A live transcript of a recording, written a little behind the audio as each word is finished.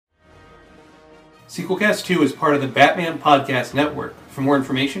Sequelcast 2 is part of the Batman Podcast Network. For more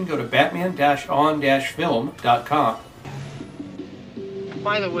information, go to batman-on-film.com.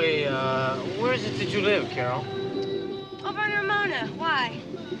 By the way, where is it that you live, Carol? Over in Ramona. Why?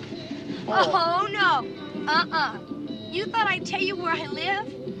 Oh, no. You thought I'd tell you where I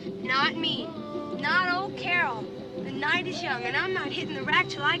live? Not me. Not old Carol. The night is young, and I'm not hitting the rack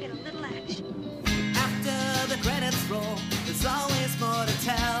till I get a little action. After the credits roll, there's always more to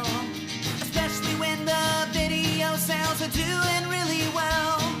tell. Especially when the video sales are doing really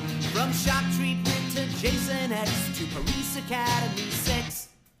well. From Shock Treatment to Jason X to Police Academy 6.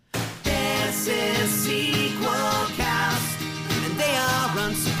 This is Sequel Cast, and they are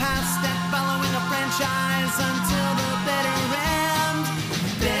unsurpassed at following a franchise until the bitter end.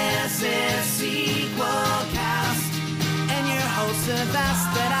 This is Sequel Cast, and your hosts have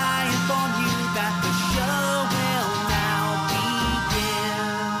asked that I inform you that the show will now begin.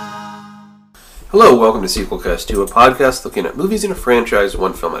 Hello, welcome to Sequelcast 2, a podcast looking at movies in a franchise,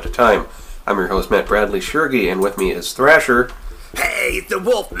 one film at a time. I'm your host, Matt Bradley Shurgi, and with me is Thrasher. Hey, it's the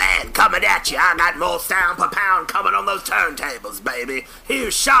Wolfman coming at you. I got more sound per pound coming on those turntables, baby.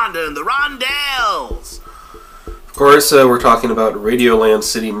 Here's Shonda and the Rondells. Of course, we're talking about Radioland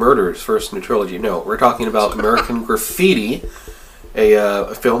City Murders, first in a trilogy. No, we're talking about American Graffiti,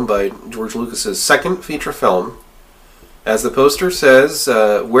 a film by George Lucas's second feature film. As the poster says,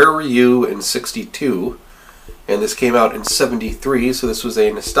 where were you in 62? And this came out in 73, so this was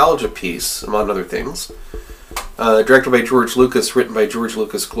a nostalgia piece, among other things. Directed by George Lucas, written by George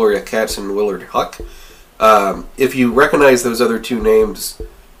Lucas, Gloria Katz, and Willard Huck. If you recognize those other two names,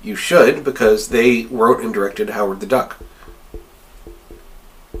 you should, because they wrote and directed Howard the Duck,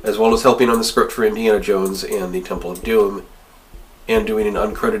 as well as helping on the script for Indiana Jones and the Temple of Doom, and doing an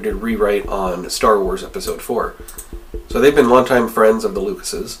uncredited rewrite on Star Wars Episode 4. So they've been longtime friends of the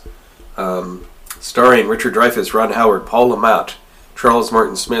Lucases. Starring Richard Dreyfuss, Ron Howard, Paul LaMotte, Charles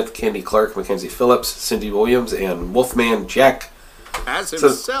Martin Smith, Candy Clark, Mackenzie Phillips, Cindy Williams, and Wolfman Jack. As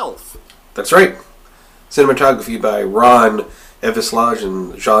himself. That's right. Cinematography by Ron Evislage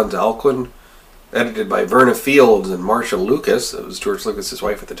and Jean Alquin. Edited by Verna Fields and Marcia Lucas. That was George Lucas's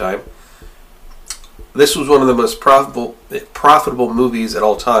wife at the time. This was one of the most profitable movies of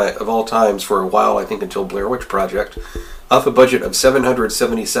all times for a while, I think, until Blair Witch Project. Off a budget of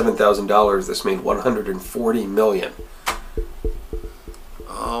 $777,000, this made $140 million.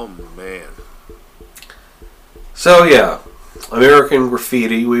 Oh, man. So, yeah, American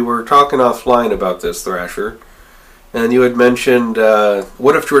Graffiti. We were talking offline about this, Thrasher, and you had mentioned,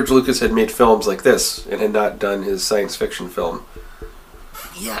 what if George Lucas had made films like this and had not done his science fiction film?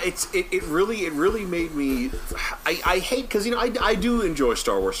 Yeah, it really made me. I hate, because I do enjoy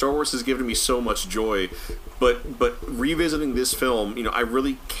Star Wars. Star Wars has given me so much joy, but revisiting this film, I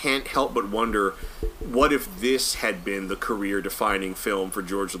really can't help but wonder, what if this had been the career-defining film for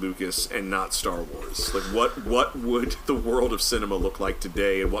George Lucas and not Star Wars? Like, what would the world of cinema look like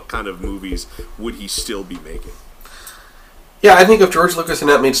today, and what kind of movies would he still be making? Yeah, I think if George Lucas had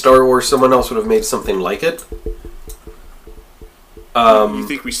not made Star Wars, someone else would have made something like it. You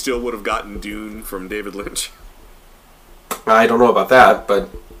think we still would have gotten Dune from David Lynch? I don't know about that, but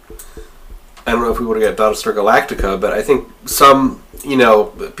I don't know if we would have got Battlestar Galactica, but I think some,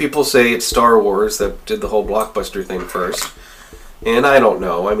 people say it's Star Wars that did the whole blockbuster thing first, and I don't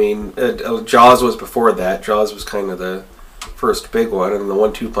know. I mean, Jaws was before that. Jaws was kind of the first big one, and the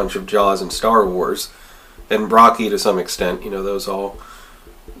 1-2 punch of Jaws and Star Wars, and Rocky to some extent, those all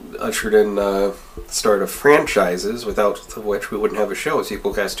ushered in the start of franchises, without which we wouldn't have a show,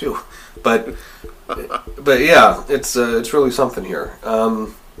 Sequelcast 2. But yeah, it's really something here.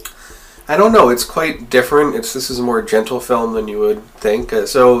 I don't know, it's quite different. This is a more gentle film than you would think.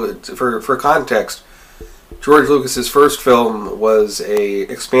 So for context, George Lucas's first film was a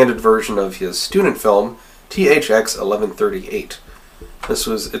expanded version of his student film, THX 1138.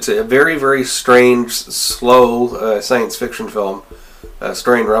 It's a very, very strange, slow science fiction film,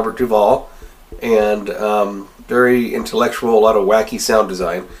 starring Robert Duvall, and very intellectual, a lot of wacky sound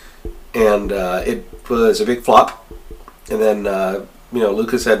design, and it was a big flop. And then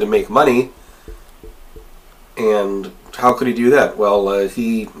Lucas had to make money, and how could he do that? Well,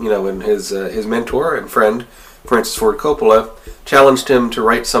 he, and his mentor and friend, Francis Ford Coppola, challenged him to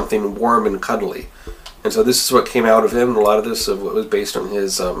write something warm and cuddly, and so this is what came out of him. And a lot of this was based on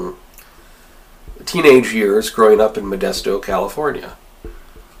his teenage years growing up in Modesto, California.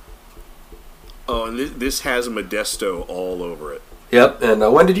 Oh, and this has Modesto all over it. Yep, and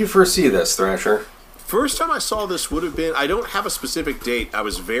when did you first see this, Thrasher? First time I saw this would have been, I don't have a specific date. I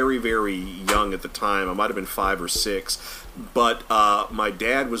was very, very young at the time. I might have been 5 or 6. But my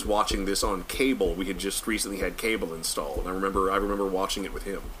dad was watching this on cable. We had just recently had cable installed, and I remember watching it with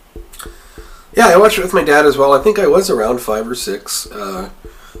him. Yeah, I watched it with my dad as well. I think I was around 5 or 6.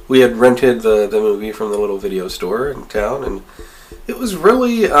 We had rented the movie from the little video store in town, and it was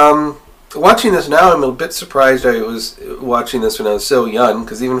really... watching this now, I'm a bit surprised I was watching this when I was so young,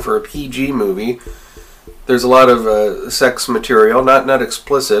 because even for a PG movie, there's a lot of sex material, not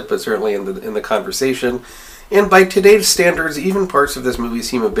explicit, but certainly in the conversation. And by today's standards, even parts of this movie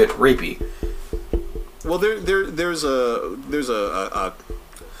seem a bit rapey. Well, there's a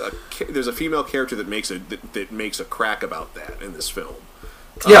female character that makes a crack about that in this film.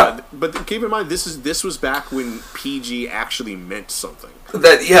 Yeah, but keep in mind this was back when PG actually meant something.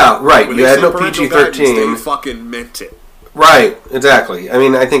 Right. When you they had said no parental PG-13. guidance, they fucking meant it. Right, exactly. I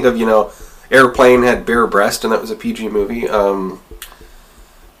mean, I think of Airplane had bare breast, and that was a PG movie. One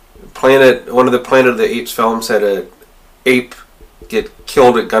of the Planet of the Apes films had a ape get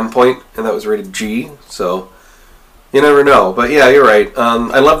killed at gunpoint, and that was rated G. So you never know. But yeah, you're right.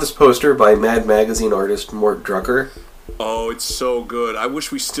 I love this poster by Mad Magazine artist Mort Drucker. Oh, it's so good. I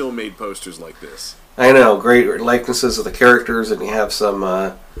wish we still made posters like this. I know, great likenesses of the characters, and you have some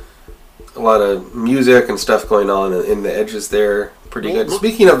a lot of music and stuff going on in the edges there. Pretty good.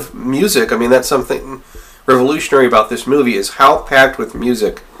 Speaking of music, I mean, that's something revolutionary about this movie is how packed with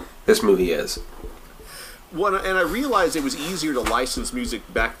music this movie is. Well, and I realized it was easier to license music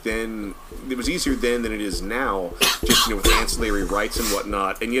back then. It was easier then than it is now, just with ancillary rights and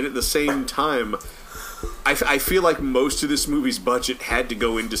whatnot. And yet at the same time, I feel like most of this movie's budget had to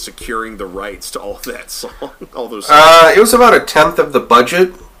go into securing the rights to all that song, all those songs. It was about 1/10 of the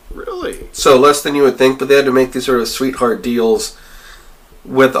budget. Really? So less than you would think, but they had to make these sort of sweetheart deals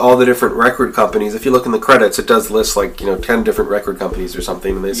with all the different record companies. If you look in the credits, it does list 10 different record companies or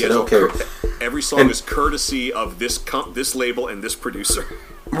something, and they said, okay. Every song is courtesy of this label and this producer.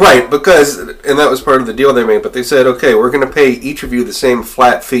 Right, and that was part of the deal they made, but they said, okay, we're going to pay each of you the same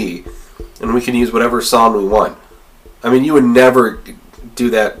flat fee, and we can use whatever song we want. I mean, you would never do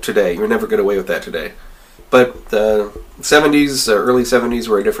that today. You would never get away with that today. But the 70s, early 70s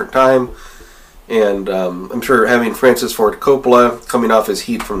were a different time, and I'm sure having Francis Ford Coppola coming off his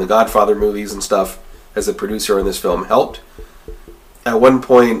heat from the Godfather movies and stuff as a producer in this film helped. At one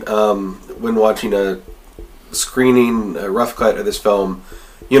point, when watching a screening, a rough cut of this film,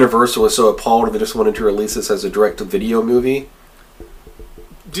 Universal was so appalled they just wanted to release this as a direct-to-video movie.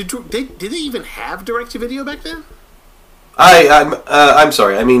 Did they even have direct-to-video back then? I'm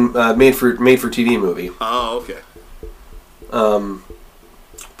sorry. I mean, made for TV movie. Oh, okay.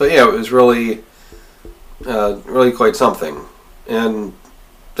 But yeah, it was really quite something. And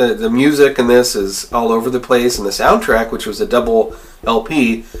the music in this is all over the place, and the soundtrack, which was a double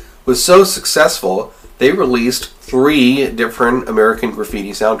LP, was so successful they released 3 different American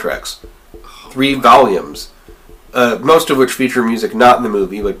Graffiti soundtracks, 3 volumes, most of which feature music not in the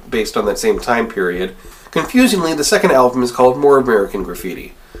movie, but based on that same time period. Confusingly, the second album is called More American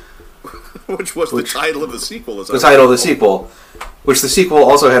Graffiti. Which was the title of the sequel. The title of the sequel. Which the sequel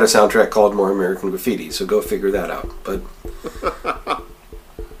also had a soundtrack called More American Graffiti, so go figure that out.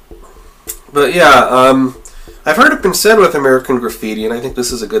 But yeah, I've heard it been said with American Graffiti, and I think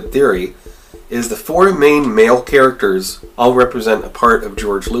this is a good theory, is the 4 main male characters all represent a part of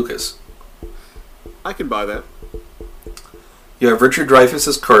George Lucas. I can buy that. You have Richard Dreyfuss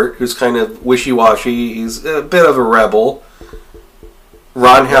as Kurt, who's kind of wishy-washy. He's a bit of a rebel.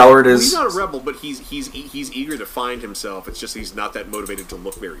 Ron Howard is... He's not a rebel, but he's eager to find himself. It's just he's not that motivated to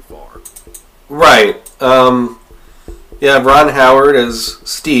look very far. Right. You have Ron Howard as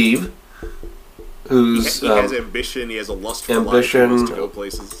Steve, who's... He has ambition. He has a lust for life. He wants to go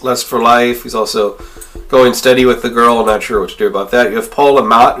places. Lust for life. He's also going steady with the girl. Not sure what to do about that. You have Paul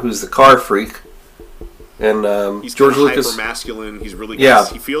Amat, who's the car freak. And he's George Lucas, hyper masculine. He's really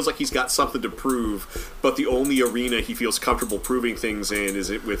he feels like he's got something to prove, but the only arena he feels comfortable proving things in is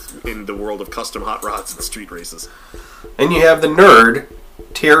in the world of custom hot rods and street races. And you have the nerd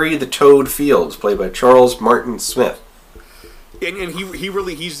Terry the Toad Fields, played by Charles Martin Smith. And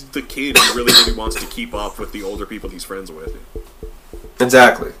he's the kid who really wants to keep up with the older people he's friends with.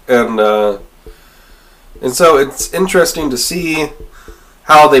 Exactly, and so it's interesting to see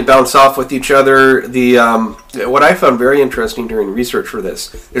how they bounce off with each other. What I found very interesting during research for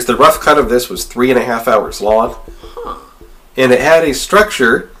this is the rough cut of this was 3.5 hours long. And it had a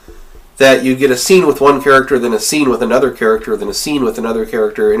structure that you get a scene with one character, then a scene with another character, then a scene with another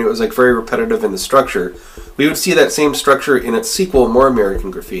character, and it was very repetitive in the structure. We would see that same structure in its sequel, More American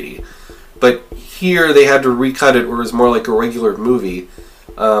Graffiti. But here they had to recut it where it was more like a regular movie.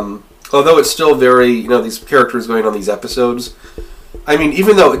 although it's still very, these characters going on these episodes. I mean,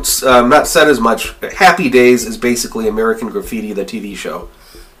 even though it's not said as much, Happy Days is basically American Graffiti, the TV show.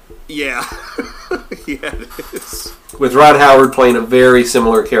 Yeah. Yeah, it is. With Ron Howard playing a very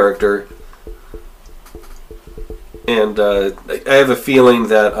similar character. And I have a feeling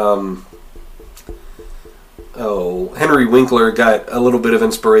that Henry Winkler got a little bit of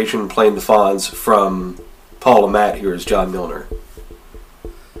inspiration playing the Fonz from Paul Le Mat here as John Milner.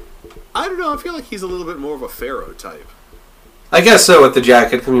 I don't know, I feel like he's a little bit more of a Pharaoh type. I guess so, with the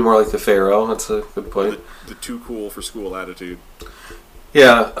jacket, can be more like the Pharaoh. That's a good point. The too cool for school attitude.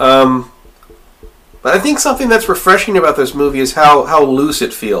 Yeah, but I think something that's refreshing about this movie is how loose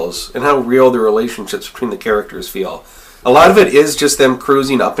it feels and how real the relationships between the characters feel. A lot of it is just them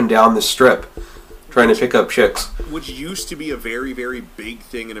cruising up and down the strip, trying to pick up chicks. Which used to be a very, very big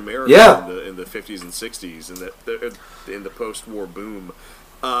thing in America in the 50s and 60s, and in the post-war boom.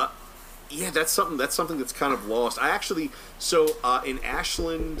 Yeah, that's something that's kind of lost. I actually, in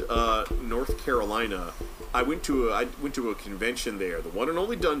Ashland, North Carolina, I went to a convention there, the one and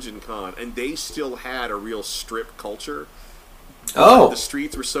only Dungeon Con, and they still had a real strip culture. Oh, the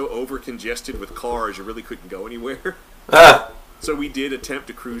streets were so over congested with cars, you really couldn't go anywhere. So we did attempt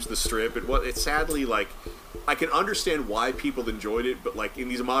to cruise the strip. It's sadly, like, I can understand why people enjoyed it, but like in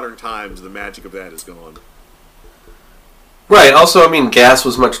these modern times, the magic of that is gone. Right. Also, I mean, gas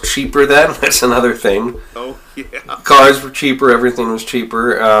was much cheaper then. That's another thing. Oh, yeah. Cars were cheaper. Everything was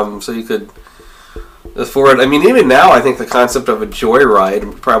cheaper. So you could afford... I mean, even now, I think the concept of a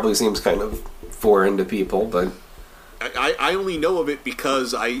joyride probably seems kind of foreign to people, but... I only know of it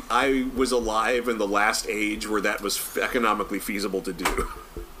because I was alive in the last age where that was economically feasible to do.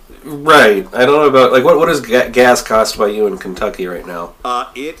 Right. I don't know about... Like, what does gas cost by you in Kentucky right now?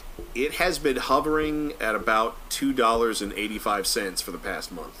 It has been hovering at about $2.85 for the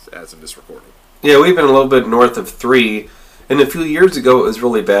past month as of this recording. Yeah, we've been a little bit north of $3, and a few years ago it was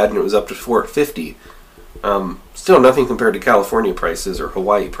really bad, and it was up to $4.50. Still nothing compared to California prices or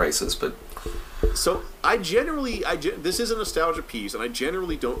Hawaii prices, but... So, this is a nostalgia piece, and I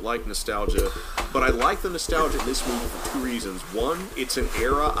generally don't like nostalgia, but I like the nostalgia in this movie for two reasons. One, it's an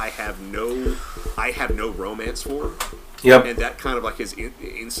era I have no romance for. Yep. And that kind of like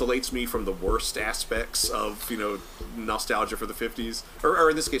insulates me from the worst aspects of, nostalgia for the 50s, or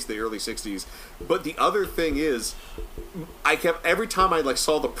in this case, the early 60s. But the other thing is, every time I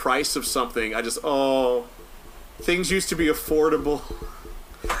saw the price of something, I just, things used to be affordable.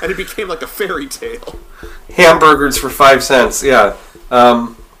 And it became like a fairy tale. Hamburgers for 5 cents, yeah.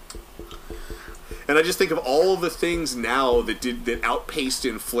 And I just think of all of the things now that outpaced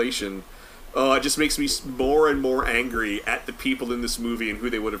inflation. It just makes me more and more angry at the people in this movie and who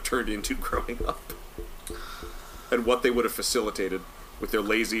they would have turned into growing up, and what they would have facilitated with their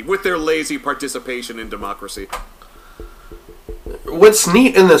lazy participation in democracy. What's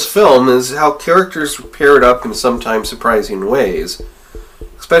neat in this film is how characters are paired up in sometimes surprising ways.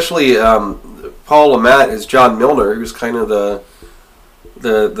 Especially Paul Le Mat as John Milner, who's kind of the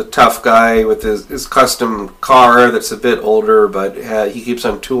tough guy with his custom car that's a bit older, but he keeps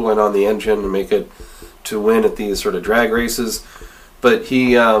on tooling on the engine to make it to win at these sort of drag races. But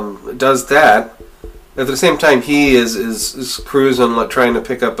he does that. At the same time, he is cruising, trying to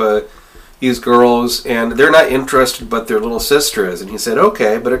pick up these girls, and they're not interested, but their little sister is. And he said,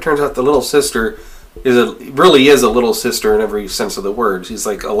 okay, but it turns out the little sister really is a little sister in every sense of the word. She's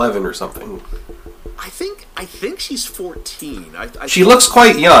like 11 or something. I think she's 14. She looks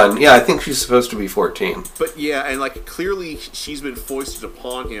quite young. Yeah, I think she's supposed to be 14. But yeah, and clearly she's been foisted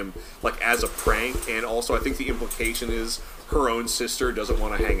upon him as a prank, and also I think the implication is her own sister doesn't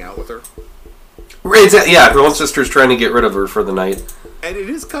want to hang out with her. Right, yeah, her own sister's trying to get rid of her for the night. And it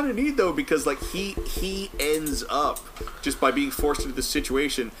is kind of neat though, because he ends up, just by being forced into this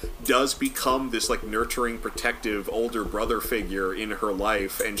situation, does become this nurturing, protective older brother figure in her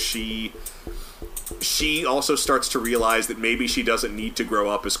life, and she also starts to realize that maybe she doesn't need to grow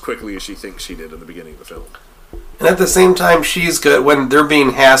up as quickly as she thinks she did in the beginning of the film. And at the same time, she's good when they're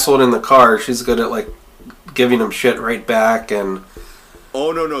being hassled in the car. She's good at giving them shit right back. And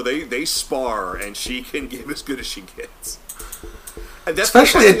oh no, they spar, and she can give as good as she gets. And that's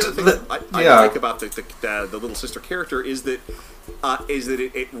especially I like about the little sister character is that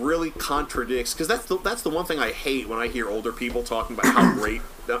it really contradicts, because that's the one thing I hate when I hear older people talking about how great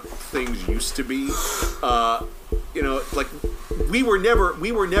things used to be. We were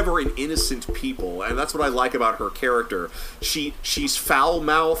never an innocent people, and that's what I like about her character. She's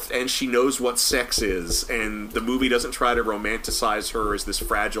foul-mouthed, and she knows what sex is, and the movie doesn't try to romanticize her as this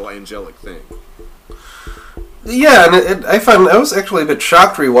fragile, angelic thing. Yeah, and I was actually a bit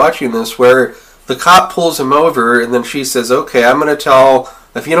shocked rewatching this, where the cop pulls him over, and then she says, "Okay, I'm going to tell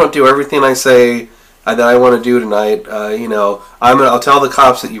if you don't do everything I say that I want to do tonight. I'll tell the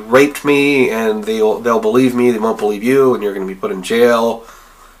cops that you raped me, and they'll believe me. They won't believe you, and you're going to be put in jail."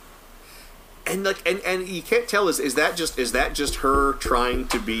 And like, and you can't tell is that just her trying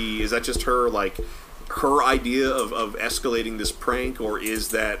to be? Is that just her like her idea of escalating this prank, or is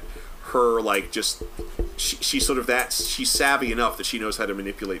that her like just she's sort of that she's savvy enough that she knows how to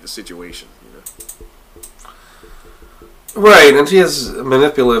manipulate the situation? You know? Right, and she is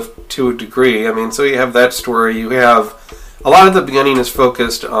manipulative to a degree. I mean, so you have that story. You have a lot of the beginning is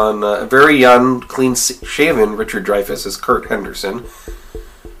focused on a very young, clean-shaven Richard Dreyfuss as Kurt Henderson,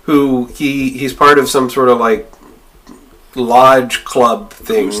 who he's part of some sort of like lodge club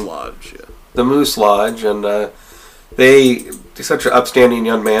thing. Moose Lodge, yeah. The Moose Lodge, and he's such an upstanding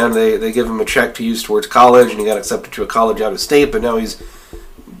young man. They give him a check to use towards college, and he got accepted to a college out of state, but now he's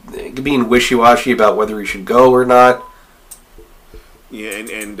being wishy-washy about whether he should go or not. Yeah,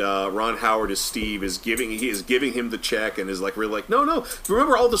 and Ron Howard as Steve is giving him the check and is like really like, no,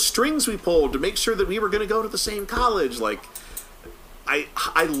 remember all the strings we pulled to make sure that we were going to go to the same college. Like,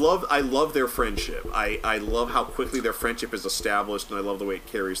 I love their friendship. I love how quickly their friendship is established, and I love the way it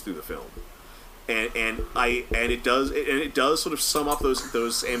carries through the film. And it does sort of sum up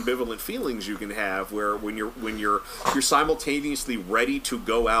those ambivalent feelings you can have, where when you're simultaneously ready to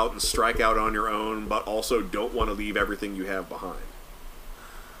go out and strike out on your own, but also don't want to leave everything you have behind.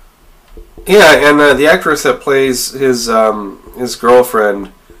 Yeah, and the actress that plays his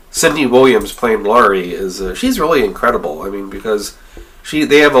girlfriend, Cindy Williams, playing Laurie, is she's really incredible. I mean, because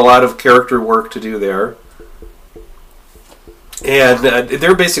they have a lot of character work to do there, and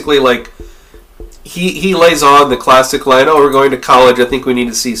they're basically like he lays on the classic line, "Oh, we're going to college. I think we need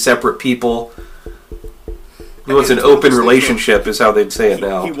to see separate people." He wants an open relationship, is how they'd say it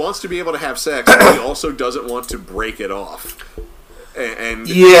now. He wants to be able to have sex, but he also doesn't want to break it off. And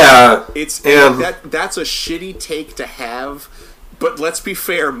yeah, that's a shitty take to have, but let's be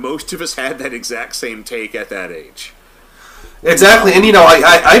fair, most of us had that exact same take at that age. Exactly, and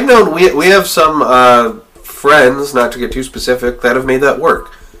I've known we have some friends, not to get too specific, that have made that work,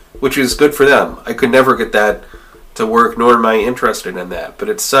 which is good for them. I could never get that to work, nor am I interested in that. But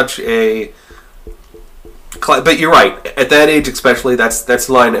it's such a... But you're right, at that age especially, that's the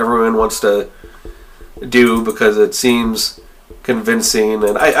line everyone wants to do because it seems convincing,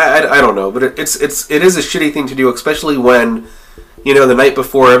 and I don't know, but it is a shitty thing to do, especially when, the night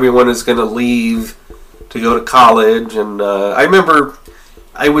before everyone is going to leave to go to college. And I remember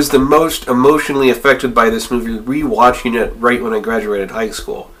I was the most emotionally affected by this movie rewatching it right when I graduated high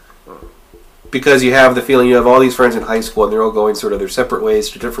school, because you have the feeling you have all these friends in high school and they're all going sort of their separate ways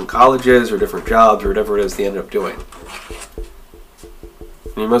to different colleges or different jobs or whatever it is they end up doing,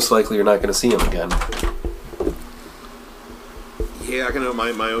 and most likely you're not going to see them again. Yeah, I can know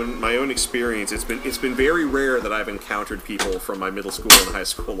my own experience. It's been very rare that I've encountered people from my middle school and high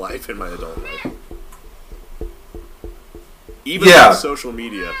school life in my adult life. Even on social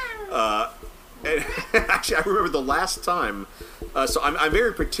media. And actually, I remember the last time. So I'm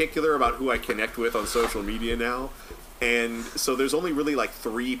very particular about who I connect with on social media now, and so there's only really like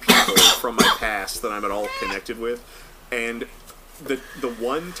 3 people from my past that I'm at all connected with, and the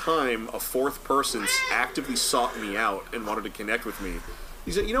one time a 4th person actively sought me out and wanted to connect with me,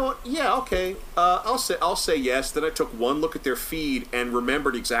 he said, "You know what? Yeah, okay. I'll say yes." Then I took one look at their feed and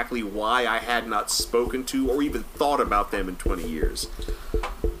remembered exactly why I had not spoken to or even thought about them in 20 years.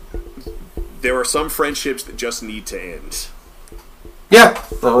 There are some friendships that just need to end. Yeah,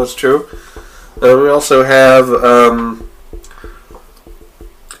 no, that's true. We also have,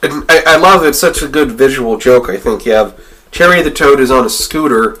 and I love it's such a good visual joke. I think you have Terry the Toad is on a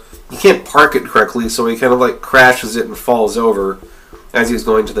scooter. He can't park it correctly, so he kind of like crashes it and falls over as he's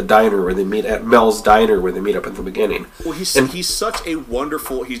going to the diner where they meet at Mel's Diner, where they meet up at the beginning. Well, he's just such a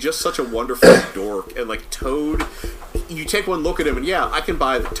wonderful dork, and like Toad, you take one look at him and yeah, I can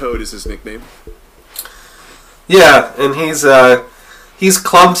buy that Toad is his nickname. Yeah, and he's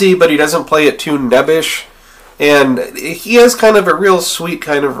clumsy, but he doesn't play it too nebbish, and he has kind of a real sweet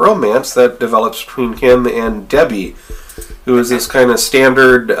kind of romance that develops between him and Debbie, who is this kind of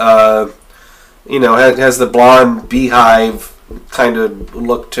standard, has the blonde beehive kind of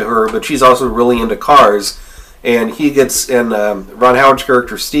look to her, but she's also really into cars, and Ron Howard's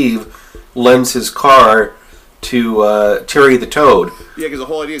character Steve lends his car to Terry the Toad. Yeah, because the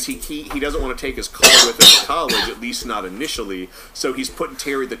whole idea is he doesn't want to take his car with him to college, at least not initially, so he's putting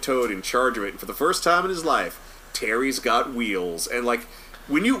Terry the Toad in charge of it, and for the first time in his life, Terry's got wheels, and like,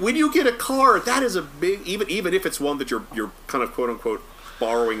 when you get a car, that is a big, even if it's one that you're kind of quote unquote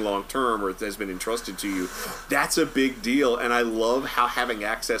borrowing long term or it has been entrusted to you, that's a big deal. And I love how having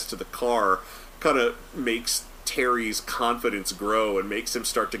access to the car kind of makes Terry's confidence grow and makes him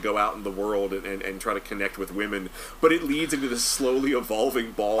start to go out in the world and try to connect with women. But it leads into this slowly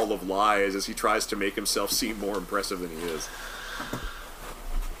evolving ball of lies as he tries to make himself seem more impressive than he is.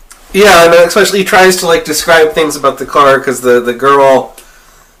 Yeah, and especially he tries to like describe things about the car because the girl,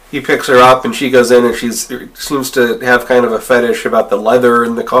 he picks her up and she goes in and she seems to have kind of a fetish about the leather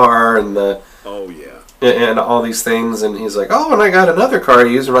in the car and the and all these things, and he's like, oh, and I got another car to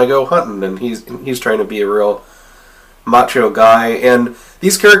use when I go hunting, and he's trying to be a real macho guy. And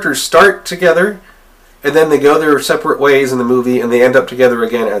these characters start together and then they go their separate ways in the movie and they end up together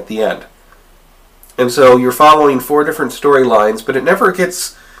again at the end. And so you're following 4 different storylines, but it never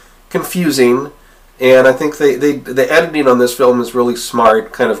gets confusing. And I think the editing on this film is really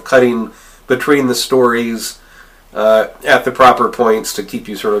smart, kind of cutting between the stories at the proper points to keep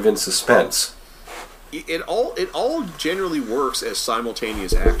you sort of in suspense. It all generally works as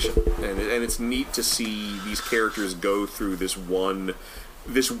simultaneous action, and it's neat to see these characters go through this one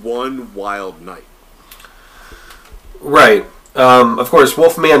wild night. Right. Of course,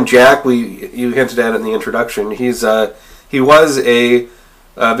 Wolfman Jack. You hinted at it in the introduction. He was a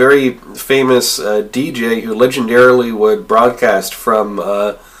very famous DJ who legendarily would broadcast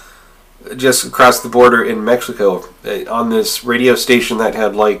from just across the border in Mexico on this radio station that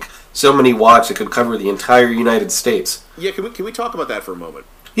had like so many watts it could cover the entire United States. Yeah, can we talk about that for a moment?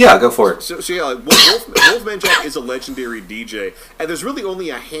 Yeah, go for it. So yeah, Wolfman Jack is a legendary DJ, and there's really only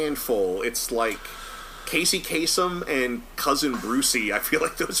a handful. It's like Casey Kasem and Cousin Brucey. I feel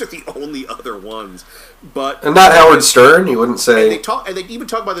like those are the only other ones. And not Howard Stern, you wouldn't say. And they even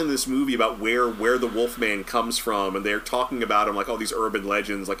talk about in this movie about where the Wolfman comes from, and they're talking about him like all these urban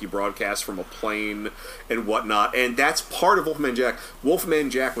legends, like he broadcasts from a plane and whatnot. And that's part of Wolfman Jack. Wolfman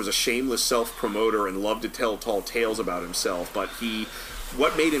Jack was a shameless self-promoter and loved to tell tall tales about himself, but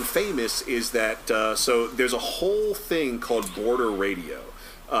what made him famous is that so there's a whole thing called border radio.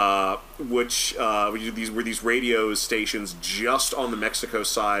 Which were these radio stations just on the Mexico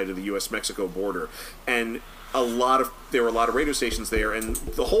side of the U.S.-Mexico border, and there were a lot of radio stations there, and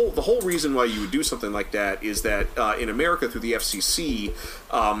the whole reason why you would do something like that is that in America through the FCC,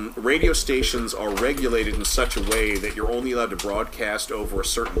 radio stations are regulated in such a way that you're only allowed to broadcast over a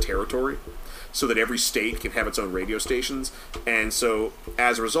certain territory, so that every state can have its own radio stations. And so,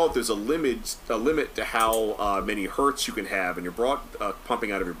 as a result, there's a limit to how many hertz you can have in your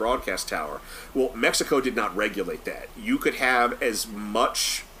pumping out of your broadcast tower. Well, Mexico did not regulate that. You could have as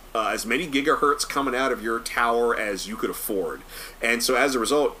many gigahertz coming out of your tower as you could afford. And so, as a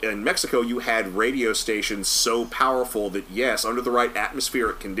result, in Mexico, you had radio stations so powerful that, yes, under the right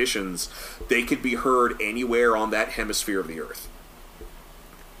atmospheric conditions, they could be heard anywhere on that hemisphere of the Earth.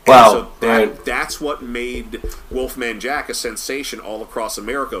 Wow. So that's what made Wolfman Jack a sensation all across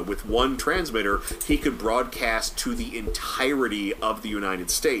America. With one transmitter, he could broadcast to the entirety of the United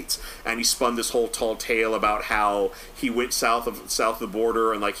States. And he spun this whole tall tale about how he went south of the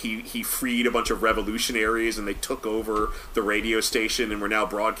border and like he freed a bunch of revolutionaries and they took over the radio station and were now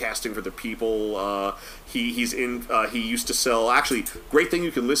broadcasting for the people. He used to sell, actually, great thing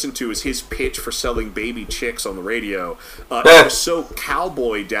you can listen to is his pitch for selling baby chicks on the radio. It was so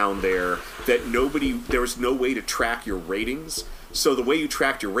cowboy down there that there was no way to track your ratings. So the way you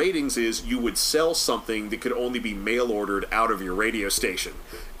tracked your ratings is you would sell something that could only be mail ordered out of your radio station.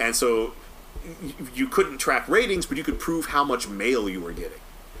 And so you couldn't track ratings, but you could prove how much mail you were getting.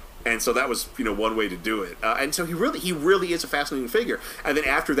 And so that was, one way to do it. And so he really is a fascinating figure. And then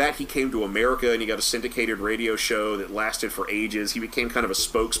after that, he came to America and he got a syndicated radio show that lasted for ages. He became kind of a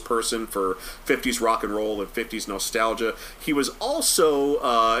spokesperson for 50s rock and roll and 50s nostalgia. He was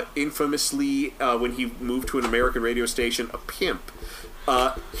also infamously, when he moved to an American radio station, a pimp.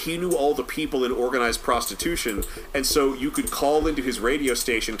 He knew all the people in organized prostitution, and so you could call into his radio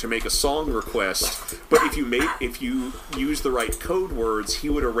station to make a song request, but if you used the right code words, he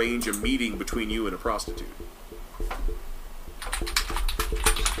would arrange a meeting between you and a prostitute.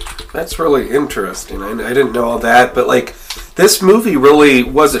 That's really interesting. I didn't know all that, but like this movie really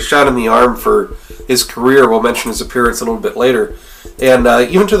was a shot in the arm for his career. We'll mention his appearance a little bit later, and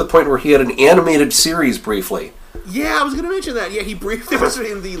even to the point where he had an animated series briefly. Yeah, I was going to mention that. Yeah, there was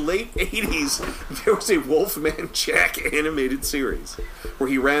in the late 80s, there was a Wolfman Jack animated series where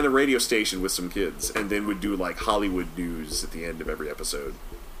he ran a radio station with some kids and then would do like Hollywood news at the end of every episode.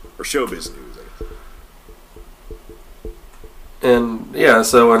 Or showbiz news, I guess. And yeah,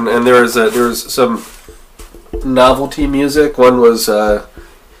 so and there was some novelty music. One was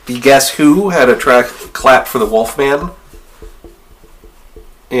the Guess Who had a track, Clap for the Wolfman.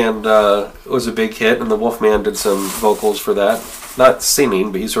 And it was a big hit, and the Wolfman did some vocals for that. Not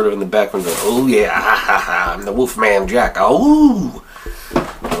singing, but he's sort of in the background going, oh yeah, ha ha ha, I'm the Wolfman Jack, oh!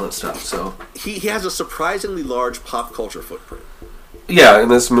 All that stuff, so... He has a surprisingly large pop culture footprint. Yeah,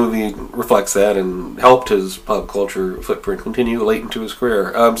 and this movie reflects that and helped his pop culture footprint continue late into his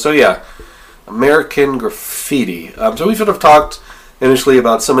career. So yeah, American Graffiti. So we should have talked initially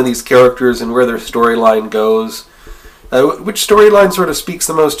about some of these characters and where their storyline goes. Which storyline sort of speaks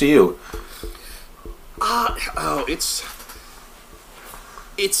the most to you?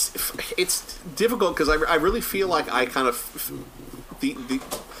 It's difficult because I really feel like I kind of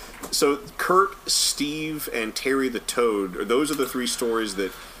so Kurt, Steve, and Terry the Toad. Those are the three stories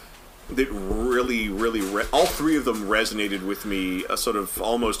that really all three of them resonated with me sort of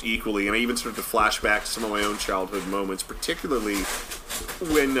almost equally, and I even started to flash back to some of my own childhood moments, particularly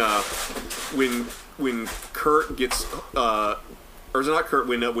when Kurt gets or is it not Kurt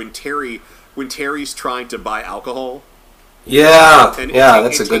when Terry's trying to buy alcohol. Yeah, and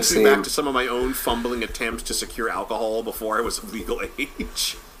that's a good takes scene. me back to some of my own fumbling attempts to secure alcohol before I was of legal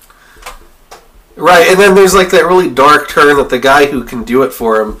age. Right, and then there's like that really dark turn that the guy who can do it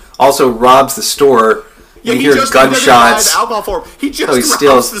for him also robs the store. Yeah, you hear gunshots. He alcohol for him. He just he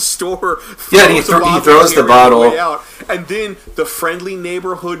robs the store. Yeah, and he throws the bottle. Out, and then the friendly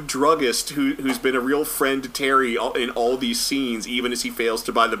neighborhood druggist, who's been a real friend to Terry in all these scenes, even as he fails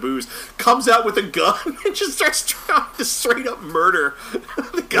to buy the booze, comes out with a gun and just starts trying to straight up murder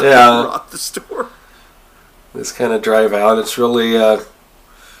the guy who robbed the store. This kind of drive out. It's really,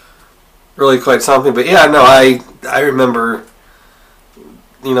 really quite something. But yeah, no, I remember,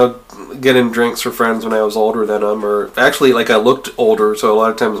 getting drinks for friends when I was older than them, or actually, like, I looked older, so a lot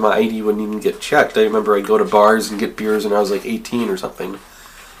of times my ID wouldn't even get checked. I remember I'd go to bars and get beers when I was like 18 or something,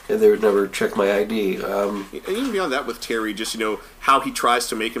 and they would never check my ID. And even beyond that, with Terry, just how he tries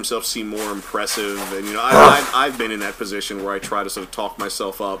to make himself seem more impressive, and I've been in that position where I try to sort of talk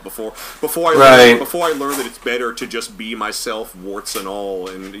myself up before I learn that it's better to just be myself, warts and all,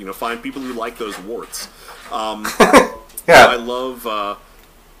 and find people who like those warts. I love.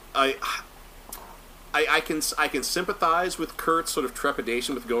 I can sympathize with Kurt's sort of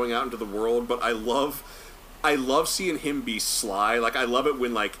trepidation with going out into the world, but I love seeing him be sly. Like, I love it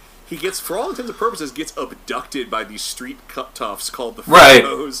when, like, he gets, for all intents and purposes, gets abducted by these street toughs called the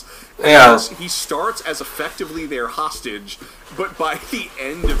Pharaohs. Yeah. He starts as effectively their hostage, but by the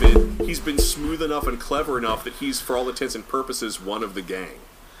end of it, he's been smooth enough and clever enough that he's, for all intents and purposes, one of the gang.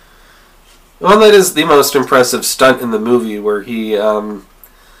 Well, that is the most impressive stunt in the movie, where he,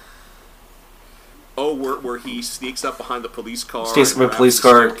 where he sneaks up behind the police car. Sneaks up a police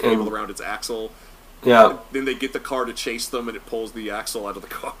car and around its axle. Yeah. Then they get the car to chase them, and it pulls the axle out of the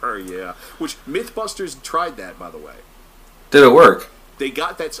car. Yeah. Which MythBusters tried that, by the way. Did it work? They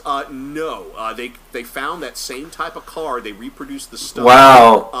got that. No. They found that same type of car. They reproduced the stuff.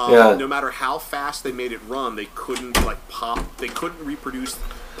 Wow. Yeah. No matter how fast they made it run, they couldn't pop. They couldn't reproduce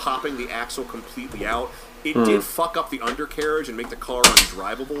popping the axle completely out. It did fuck up the undercarriage and make the car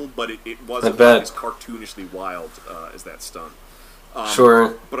undrivable, but it wasn't as cartoonishly wild as that stunt.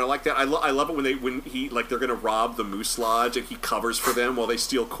 Sure. But I like that. I love it when they're gonna rob the Moose Lodge and he covers for them while they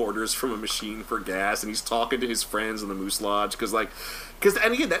steal quarters from a machine for gas, and he's talking to his friends in the Moose Lodge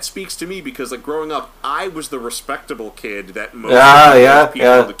and again, that speaks to me because, like, growing up, I was the respectable kid that most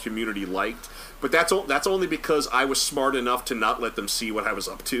people in the community liked. But that's only because I was smart enough to not let them see what I was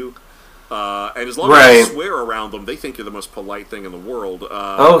up to. And as long as you swear around them, they think you're the most polite thing in the world.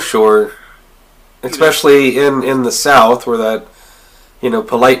 Sure. Especially in the South, where that,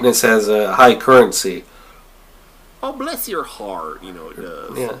 politeness has a high currency. Oh, bless your heart, it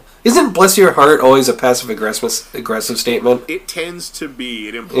does. Yeah. Isn't bless your heart always a passive-aggressive statement? It tends to be.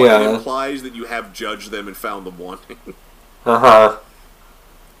 It implies that you have judged them and found them wanting. Uh-huh.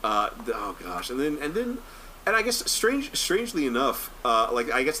 Oh, gosh. And I guess strangely enough,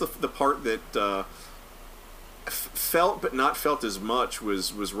 I guess the part that felt but not felt as much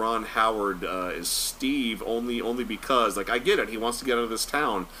was Ron Howard as Steve, only because, like, I get it, he wants to get out of this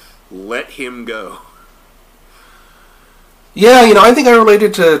town. Let him go. Yeah, I think I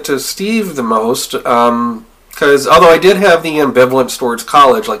related to Steve the most, because although I did have the ambivalence towards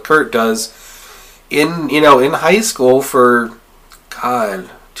college, like Kurt does, in high school for,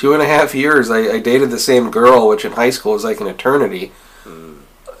 2.5 years, I dated the same girl, which in high school was like an eternity,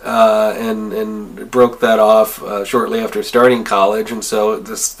 and broke that off shortly after starting college, and so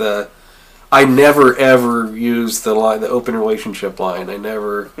I never ever used the open relationship line. I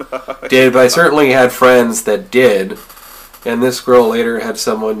never did, but I certainly had friends that did, And this girl later had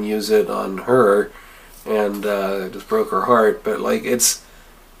someone use it on her, and it just broke her heart. But like,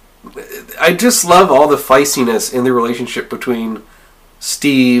 I just love all the feistiness in the relationship between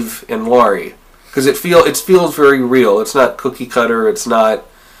Steve and Laurie, because it feels very real. It's not cookie cutter. It's not,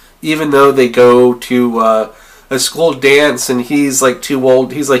 even though they go to a school dance and he's like too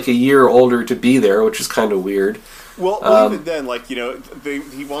old. He's like a year older to be there, which is kind of weird. Well, even then, like, you know,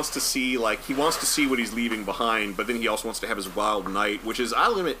 he wants to see what he's leaving behind, but then he also wants to have his wild night, which is,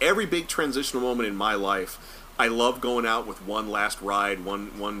 I'll admit, every big transitional moment in my life, I love going out with one last ride,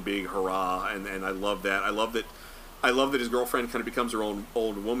 one big hurrah, and I love that. I love that his girlfriend kind of becomes her own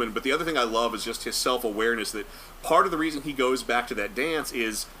old woman. But the other thing I love is just his self-awareness that part of the reason he goes back to that dance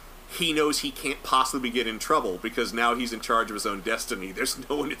is he knows he can't possibly get in trouble because now he's in charge of his own destiny. There's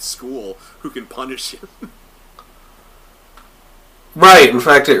no one at school who can punish him. Right. In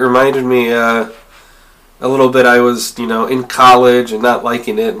fact, it reminded me a little bit. I was, in college and not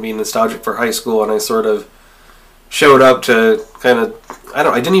liking it and being nostalgic for high school, and I sort of showed up to kind of,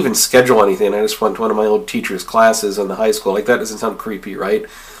 I didn't even schedule anything. I just went to one of my old teacher's classes in the high school. Like, that doesn't sound creepy, right?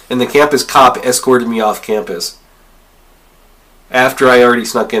 And the campus cop escorted me off campus after I already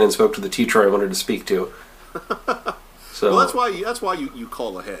snuck in and spoke to the teacher I wanted to speak to. So, well, that's why you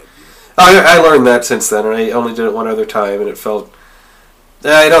call ahead. I learned that since then, and I only did it one other time, and it felt,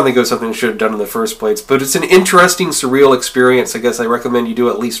 I don't think it was something I should have done in the first place, but it's an interesting, surreal experience. I guess I recommend you do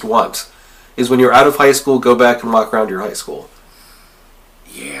at least once. Is when you're out of high school, go back and walk around your high school.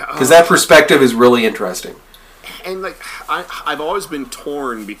 Yeah, because that perspective is really interesting. And like, I've always been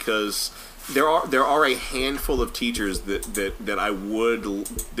torn because there are a handful of teachers that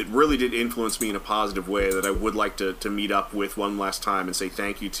really did influence me in a positive way that I would like to meet up with one last time and say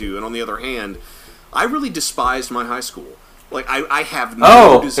thank you to. And on the other hand, I really despised my high school. Like, I have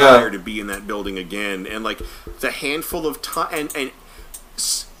no desire to be in that building again. And like, the handful of time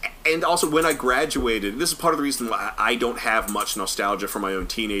and also when I graduated, this is part of the reason why I don't have much nostalgia for my own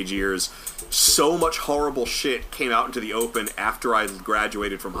teenage years. So much horrible shit came out into the open after I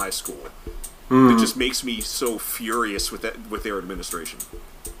graduated from high school. It just makes me so furious with their administration.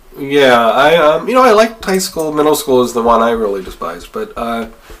 Yeah, I liked high school. Middle school is the one I really despised, but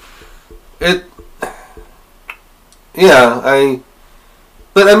I think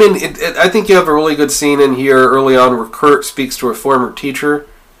you have a really good scene in here early on where Kurt speaks to a former teacher.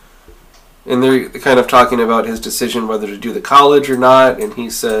 And they're kind of talking about his decision whether to do the college or not. And he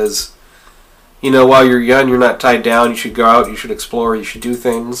says, while you're young, you're not tied down. You should go out. You should explore. You should do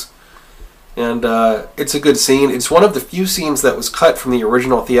things. And it's a good scene. It's one of the few scenes that was cut from the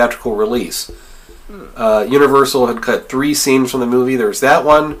original theatrical release. Universal had cut 3 scenes from the movie. There's that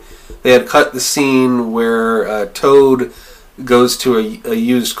one. They had cut the scene where Toad goes to a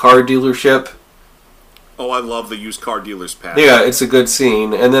used car dealership. Oh, I love the used car dealer's path. Yeah, it's a good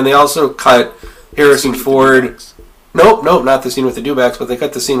scene. And then they also cut Harrison Ford. Nope, not the scene with the dewbacks, but they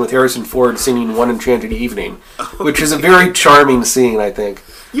cut the scene with Harrison Ford singing One Enchanted Evening, which is a very charming scene, I think.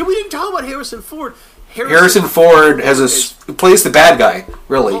 Yeah, we didn't talk about Harrison Ford. Harrison Ford plays the bad guy,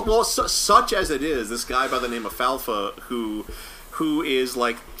 really. Well, such as it is, this guy by the name of Falfa, who is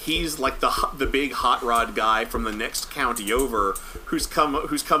like, he's like the big hot rod guy from the next county over, who's come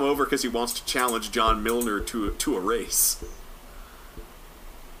over because he wants to challenge John Milner to a race.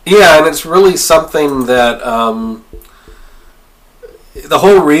 Yeah, and it's really something that the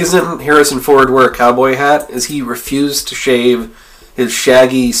whole reason Harrison Ford wore a cowboy hat is he refused to shave his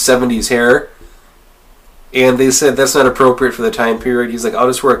shaggy 70s hair. And they said that's not appropriate for the time period. He's like, I'll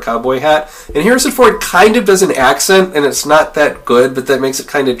just wear a cowboy hat. And Harrison Ford kind of does an accent, and it's not that good, but that makes it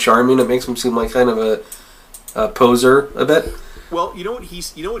kind of charming. It makes him seem like kind of a poser a bit. Well, you know what he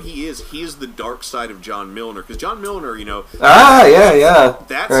is? He is the dark side of John Milner. Because John Milner, yeah.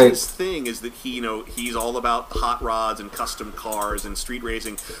 That's right. His thing is that he's all about hot rods and custom cars and street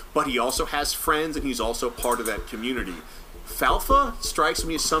racing, but he also has friends, and he's also part of that community. Falfa strikes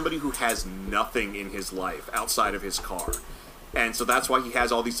me as somebody who has nothing in his life outside of his car. And so that's why he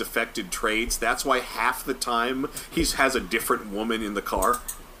has all these affected traits. That's why half the time he has a different woman in the car.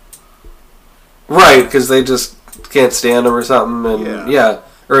 Right, because they just can't stand him or something. And yeah.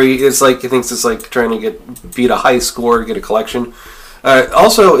 Or it's like he thinks it's like trying to beat a high score to get a collection.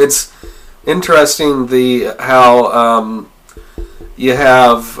 Also, it's interesting how you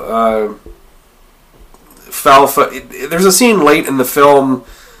have... Falfa. There's a scene late in the film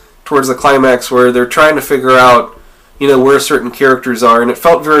towards the climax where they're trying to figure out, where certain characters are, and it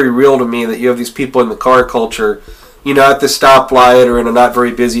felt very real to me that you have these people in the car culture, at the stoplight or in a not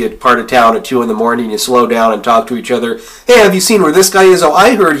very busy part of town at 2 a.m, you slow down and talk to each other. Hey, have you seen where this guy is? Oh,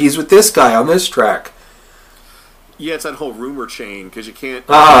 I heard he's with this guy on this track. Yeah, it's that whole rumor chain, because you can't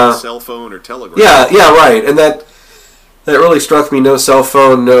cell phone or telegraph. Yeah, right. And that really struck me. No cell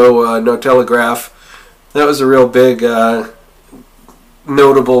phone, no telegraph. That was a real big,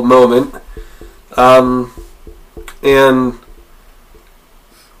 notable moment. And...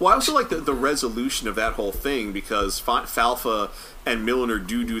 Well, I also like the resolution of that whole thing, because Falfa and Milliner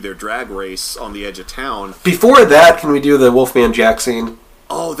do their drag race on the edge of town. Before that, can we do the Wolfman Jack scene?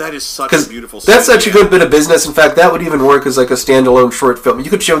 Oh, that is such a beautiful scene. That's such a good bit of business. In fact, that would even work as like a standalone short film.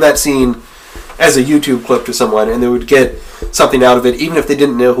 You could show that scene as a YouTube clip to someone, and they would get something out of it, even if they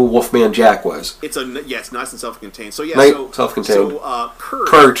didn't know who Wolfman Jack was. It's nice and self-contained. So self-contained. So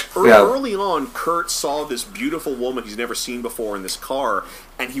Kurt. Early on, Kurt saw this beautiful woman he's never seen before in this car,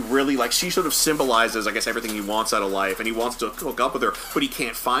 and he really she sort of symbolizes, I guess, everything he wants out of life, and he wants to hook up with her, but he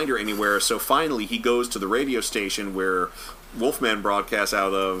can't find her anywhere. So finally, he goes to the radio station where Wolfman broadcasts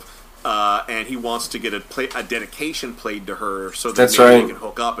out of. And he wants to get a dedication played to her so that maybe he can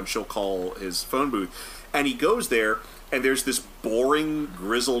hook up and she'll call his phone booth. And he goes there, and there's this boring,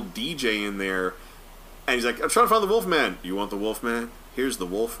 grizzled DJ in there, and he's like, I'm trying to find the Wolfman. You want the Wolfman? Here's the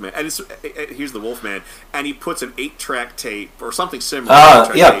Wolfman. And here's the Wolfman. And he puts an 8-track tape, or something similar,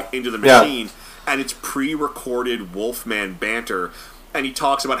 tape into the machine, and it's pre-recorded Wolfman banter. And he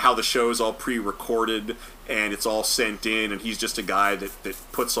talks about how the show's all pre-recorded and it's all sent in, and he's just a guy that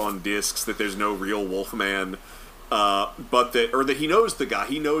puts on discs, that there's no real Wolfman, but that he knows the guy,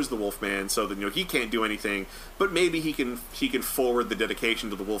 he knows the Wolfman, so that he can't do anything, but maybe he can forward the dedication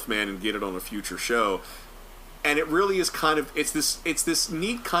to the Wolfman and get it on a future show. And it really is kind of it's this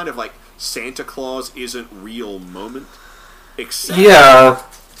neat kind of like Santa Claus isn't real moment, except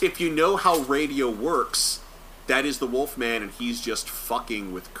if you know how radio works. That is the Wolfman, and he's just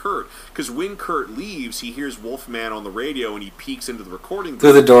fucking with Kurt. Because when Kurt leaves, he hears Wolfman on the radio, and he peeks into the recording booth.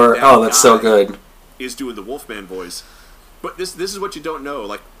 Through the door. Oh, that's so good. Is doing the Wolfman voice. But this is what you don't know.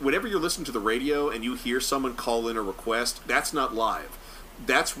 Like, whenever you're listening to the radio and you hear someone call in a request, that's not live.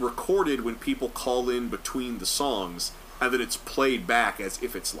 That's recorded when people call in between the songs, and then it's played back as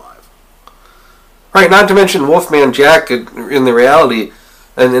if it's live. Right, not to mention Wolfman Jack, in the reality,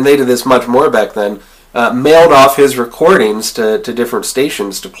 and they did this much more back then, mailed off his recordings to different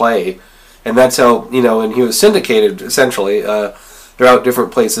stations to play, and that's how, and he was syndicated, essentially, throughout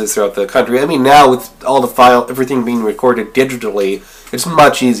different places throughout the country. I mean, now with all the everything being recorded digitally, it's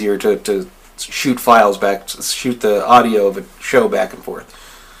much easier to shoot files back, shoot the audio of a show back and forth.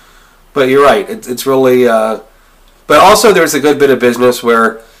 But you're right, it's really... but also there's a good bit of business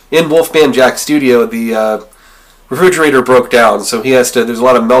where, in Wolfman Jack's studio, the refrigerator broke down, so there's a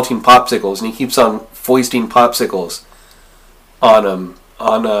lot of melting popsicles, and he keeps on foisting popsicles on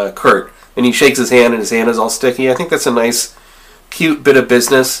Kurt, and he shakes his hand, and his hand is all sticky. I think that's a nice, cute bit of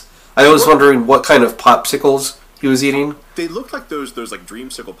business. I was wondering what kind of popsicles he was eating. They look like those like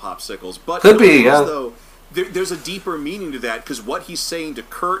Dreamsicle popsicles, but could be, yeah. Though, there's a deeper meaning to that, because what he's saying to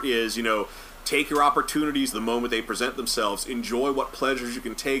Kurt is, take your opportunities the moment they present themselves. Enjoy what pleasures you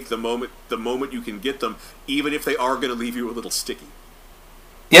can take the moment you can get them, even if they are going to leave you a little sticky.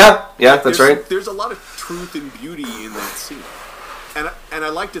 Yeah, that's right. There's a lot of truth and beauty in that scene, and I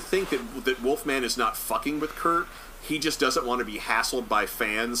like to think that Wolfman is not fucking with Kurt. He just doesn't want to be hassled by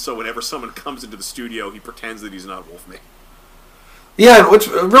fans. So whenever someone comes into the studio, he pretends that he's not Wolfman. Yeah, and what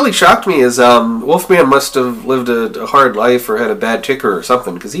really shocked me is Wolfman must have lived a hard life or had a bad ticker or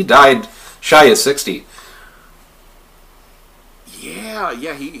something, because he died shy of 60. Yeah,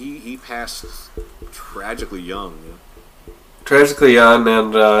 he passed tragically young. Yeah. Tragically young,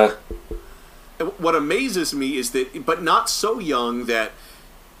 and what amazes me is that, but not so young that,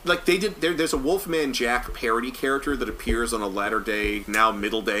 like there's a Wolfman Jack parody character that appears on a latter day, now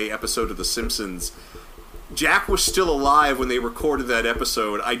middle day episode of The Simpsons. Jack was still alive when they recorded that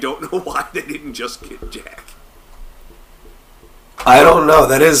episode. I don't know why they didn't just get Jack. I don't know.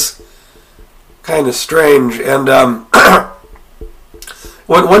 That is kind of strange. And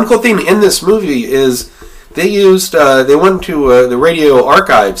one cool thing in this movie is they went to the radio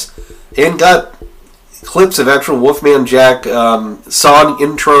archives and got clips of actual Wolfman Jack song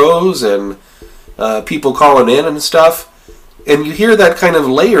intros and people calling in and stuff. And you hear that kind of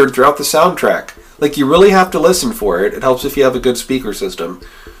layered throughout the soundtrack. Like, you really have to listen for it. It helps if you have a good speaker system.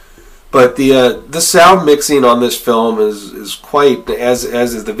 But the sound mixing on this film is quite, as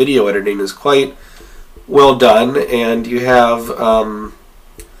is the video editing, is quite well done. And you have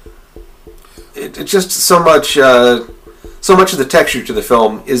it's just so much of the texture to the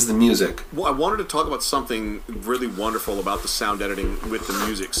film is the music. Well, I wanted to talk about something really wonderful about the sound editing with the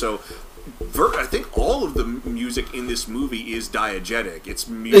music. So I think all of the music in this movie is diegetic. It's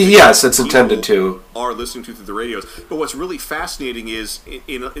music. Yes, it's intended to. Are listening to through the radios. But what's really fascinating is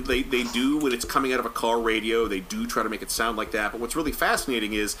they do, when it's coming out of a car radio, they do try to make it sound like that. But what's really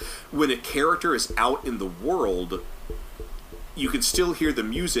fascinating is when a character is out in the world, you can still hear the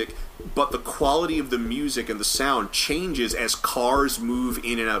music, but the quality of the music and the sound changes as cars move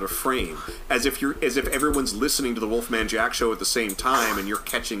in and out of frame, as if everyone's listening to the Wolfman Jack show at the same time, and you're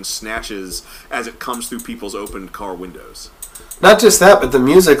catching snatches as it comes through people's opened car windows. Not just that, but the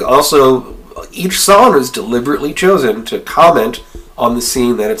music also, each song is deliberately chosen to comment on the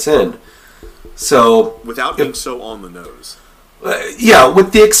scene that it's in. So without being so on the nose. Yeah,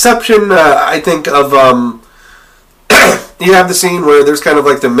 with the exception, I think, of you have the scene where there's kind of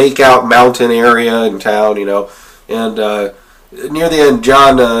like the make-out mountain area in town, you know, and near the end,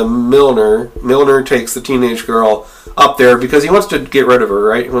 John Milner takes the teenage girl up there because he wants to get rid of her,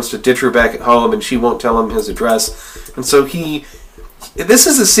 right? He wants to ditch her back at home, and she won't tell him his address. And so this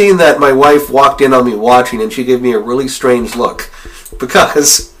is a scene that my wife walked in on me watching, and she gave me a really strange look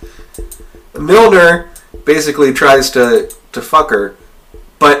because Milner basically tries to fuck her,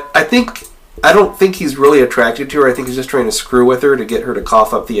 but I don't think he's really attracted to her. I think he's just trying to screw with her to get her to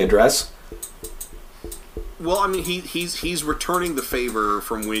cough up the address. Well, I mean, he's returning the favor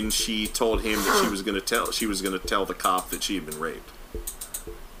from when she told him that she was going to tell the cop that she had been raped.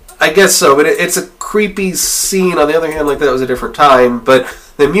 I guess so, but it's a creepy scene. On the other hand, like, that was a different time. But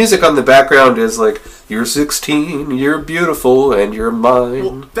the music on the background is like, "You're 16, you're beautiful, and you're mine."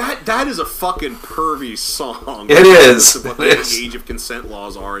 Well, that is a fucking pervy song. It is. What the age of consent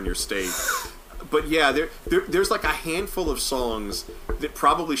laws are in your state. But yeah, there's like a handful of songs that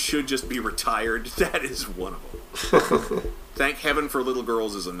probably should just be retired. That is one of them. Thank Heaven for Little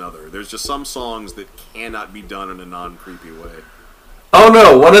Girls is another. There's just some songs that cannot be done in a non-creepy way. Oh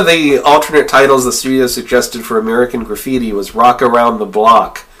no, one of the alternate titles the studio suggested for American Graffiti was Rock Around the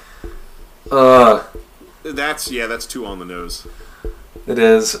Block. That's too on the nose. It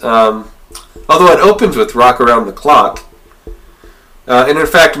is. Although it opens with Rock Around the Clock. And in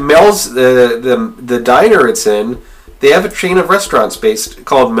fact, Mel's, the diner it's in, they have a chain of restaurants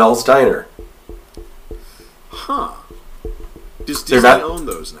called Mel's Diner. Huh. Does Disney own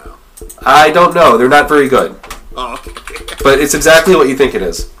those now? I don't know. They're not very good. Oh, okay. But it's exactly what you think it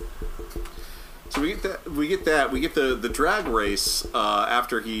is. So we get the drag race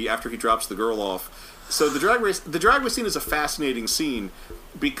after he drops the girl off. So the drag race scene is a fascinating scene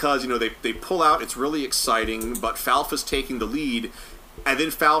because, you know, they pull out, it's really exciting, but Falfa's taking the lead, and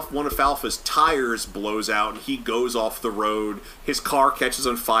then one of Falfa's tires blows out and he goes off the road. His car catches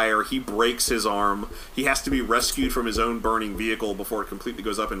on fire, he breaks his arm, he has to be rescued from his own burning vehicle before it completely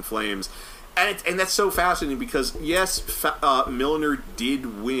goes up in flames. And that's so fascinating because, yes, Milner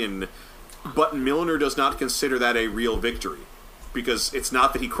did win, but Milner does not consider that a real victory. Because it's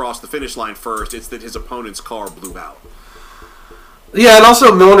not that he crossed the finish line first, it's that his opponent's car blew out. Yeah, and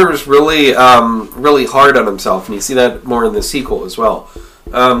also Milner is really hard on himself, and you see that more in the sequel as well.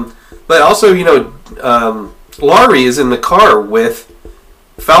 But also, you know, Laurie is in the car with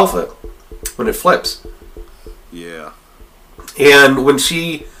Falfa when it flips. Yeah. And when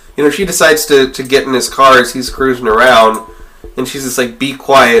she decides to get in his car as he's cruising around, and she's just like, "Be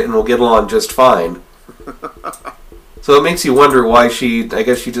quiet and we'll get along just fine." So it makes you wonder why I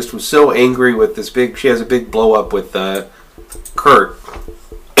guess she just was so angry with she has a big blow up with Kurt.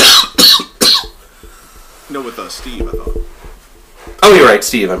 No, with Steve, I thought. Oh, you're right,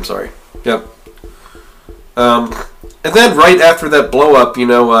 Steve, I'm sorry. Yep. And then right after that blow up, you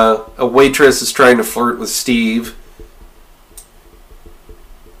know, a waitress is trying to flirt with Steve.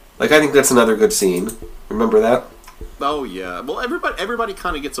 Like, I think that's another good scene. Remember that? Oh, yeah. Well, everybody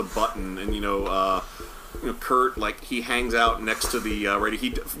kind of gets a button, and, you know, Kurt, like, he hangs out next to the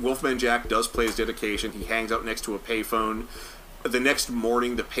radio. Wolfman Jack does play his dedication. He hangs out next to a payphone. The next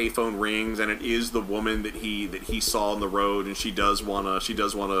morning, the payphone rings, and it is the woman that he saw on the road, and she does wanna to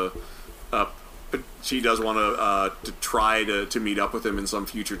try to meet up with him in some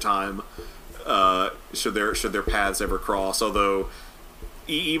future time. Should their paths ever cross? Although,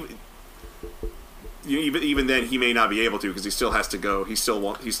 even then, he may not be able to because he still has to go. He's still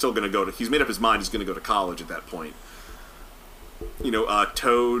going to go to. He's made up his mind. He's going to go to college at that point. You know,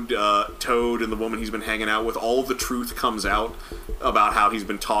 Toad and the woman he's been hanging out with. All of the truth comes out about how he's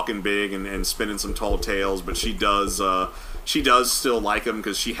been talking big and spinning some tall tales. But she does still like him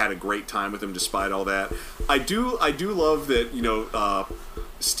because she had a great time with him despite all that. I do love that, you know,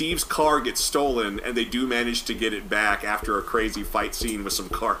 Steve's car gets stolen, and they do manage to get it back after a crazy fight scene with some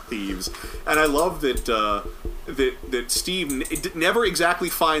car thieves. And I love that that Steve never exactly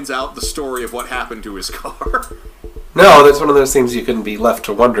finds out the story of what happened to his car. No, that's one of those things you can be left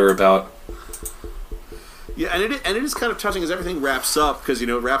to wonder about. Yeah, and it is kind of touching as everything wraps up, because it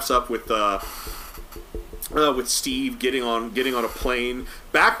wraps up with Steve getting on a plane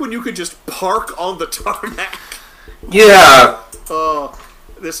back when you could just park on the tarmac. Yeah. Oh,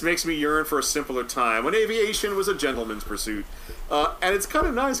 this makes me yearn for a simpler time when aviation was a gentleman's pursuit. And it's kind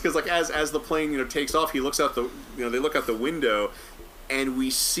of nice because as the plane takes off, he looks out they look out the window, and we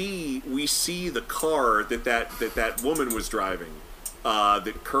see the car that woman was driving,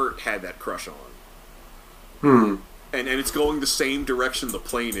 that Kurt had that crush on. And it's going the same direction the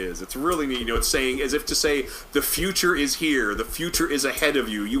plane is. It's really neat. It's saying, as if to say, the future is here. The future is ahead of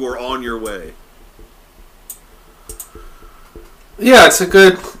you. You are on your way. Yeah, it's a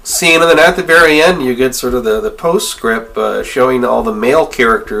good scene, and then at the very end, you get sort of the postscript showing all the male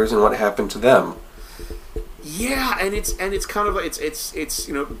characters and what happened to them. Yeah, and it's kind of it's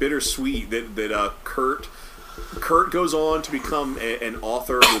bittersweet that Kurt goes on to become an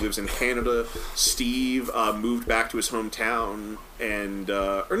author who lives in Canada. Steve moved back to his hometown, and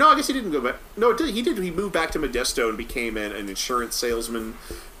or no, I guess he didn't go back. No, he did. He moved back to Modesto and became an insurance salesman.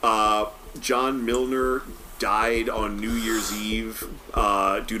 John Milner died on New Year's Eve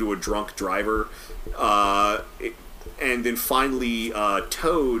due to a drunk driver. And then finally,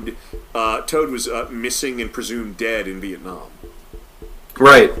 Toad was missing and presumed dead in Vietnam.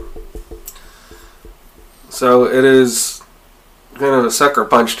 Right. So it is kind of a sucker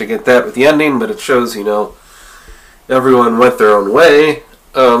punch to get that with the ending, but it shows, everyone went their own way.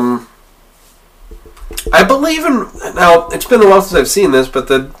 I believe now, it's been a while since I've seen this, but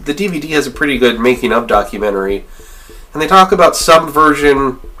the DVD has a pretty good making of documentary. And they talk about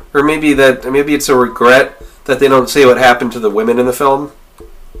subversion, or maybe it's a regret that they don't say what happened to the women in the film.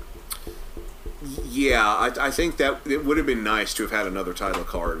 Yeah, I think that it would have been nice to have had another title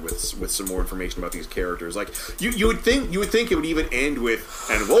card with some more information about these characters. Like you would think it would even end with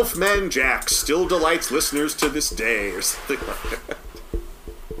 "And Wolfman Jack still delights listeners to this day" or something like that.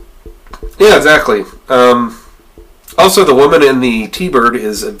 Yeah, exactly. Also, the woman in the T-Bird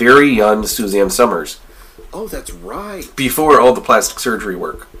is a very young Suzanne Summers. Oh, that's right. Before all the plastic surgery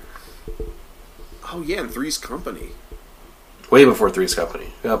work. Oh yeah, and Three's Company. Way before Three's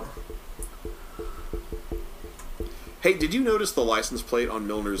Company. Yep. Hey, did you notice the license plate on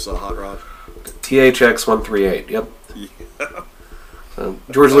Milner's hot rod? THX 138. Yep. Yeah.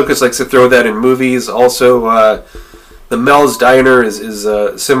 George Lucas likes to throw that in movies. Also, the Mel's Diner is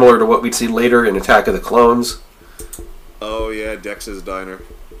similar to what we'd see later in Attack of the Clones. Oh yeah, Dex's Diner.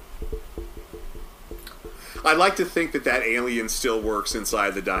 I'd like to think that alien still works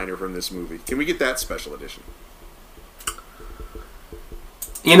inside the diner from this movie. Can we get that special edition?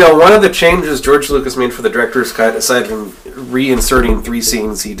 One of the changes George Lucas made for the director's cut, aside from reinserting 3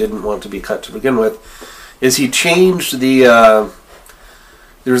 scenes he didn't want to be cut to begin with, is he changed the...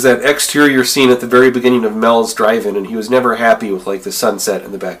 There's that exterior scene at the very beginning of Mel's Drive-In, and he was never happy with the sunset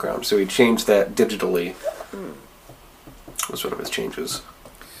in the background, so he changed that digitally. That was one of his changes.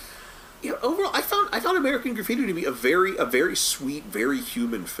 Yeah, overall, I found American Graffiti to be a very sweet, very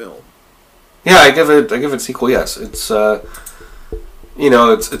human film. Yeah, I give it sequel. Yes, it's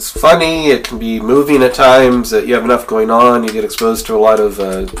it's funny. It can be moving at times. That you have enough going on. You get exposed to a lot of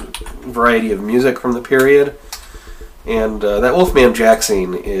variety of music from the period, and that Wolfman Jack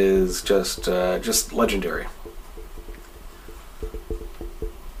scene is just legendary.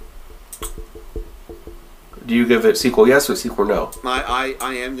 Do you give it sequel yes or sequel no? I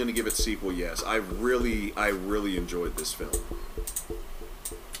am going to give it sequel yes. I really enjoyed this film.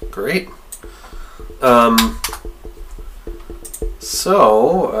 Great.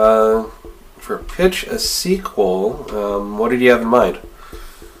 So, for pitch a sequel, what did you have in mind?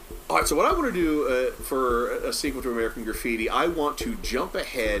 All right, so what I want to do for a sequel to American Graffiti, I want to jump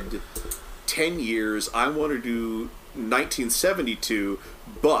ahead 10 years. I want to do 1972,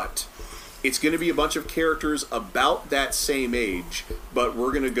 but it's going to be a bunch of characters about that same age, but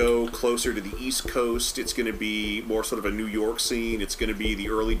we're going to go closer to the East Coast. It's going to be more sort of a New York scene. It's going to be the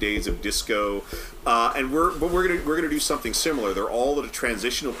early days of disco, and we're going to do something similar. They're all at a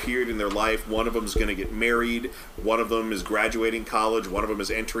transitional period in their life. One of them is going to get married. One of them is graduating college. One of them is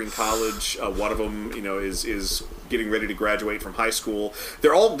entering college. One of them, is getting ready to graduate from high school.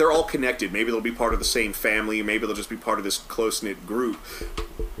 They're all connected. Maybe they'll be part of the same family. Maybe they'll just be part of this close-knit group.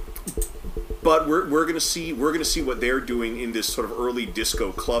 But we're going to see what they're doing in this sort of early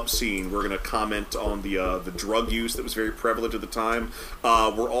disco club scene. We're going to comment on the drug use that was very prevalent at the time.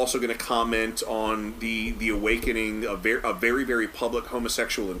 We're also going to comment on the awakening of very very public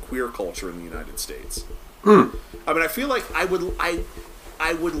homosexual and queer culture in the United States. I mean, I feel like I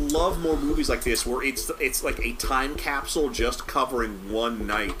would love more movies like this where it's like a time capsule just covering one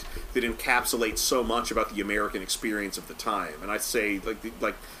night that encapsulates so much about the American experience of the time. And I'd say like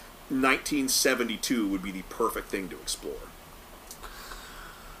 1972 would be the perfect thing to explore.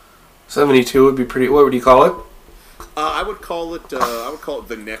 72 would be pretty. What would you call it? I would call it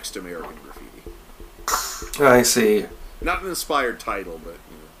The Next American Graffiti. I see. Not an inspired title,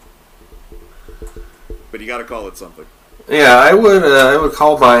 but you got to call it something. Yeah, I would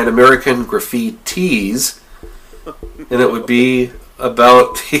call mine American Graffitis, and it would be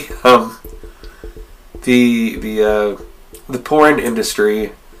about the porn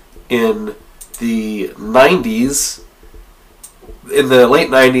industry in the 90s, in the late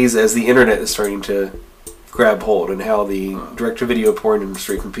 90s, as the internet is starting to grab hold, and how the direct-to-video porn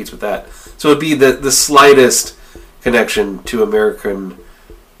industry competes with that. So it would be the slightest connection to American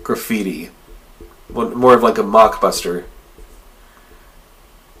Graffiti, more of like a mockbuster.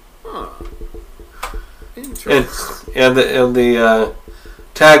 Interesting. And the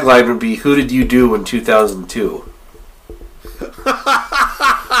tagline would be, "Who did you do in 2002?"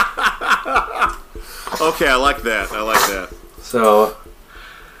 Okay, I like that. So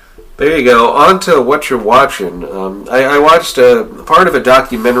there you go. On to what you're watching. I watched a part of a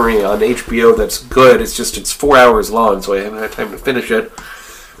documentary on HBO that's good. It's 4 hours long, so I haven't had time to finish it.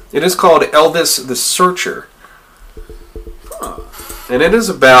 It is called Elvis the Searcher. And it is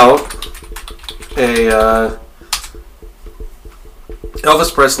about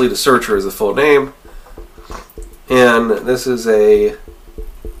Elvis Presley the Searcher is the full name. And this is a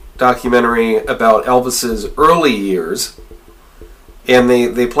documentary about Elvis's early years. And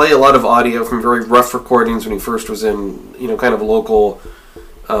they play a lot of audio from very rough recordings when he first was in, kind of a local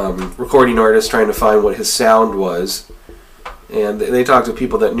recording artist trying to find what his sound was. And they talked to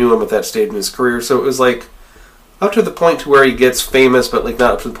people that knew him at that stage in his career. So it was like up to the point to where he gets famous, but like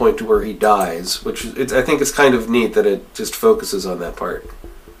not up to the point to where he dies, which I think is kind of neat that it just focuses on that part.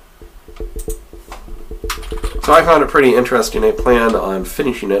 So I found it pretty interesting. I plan on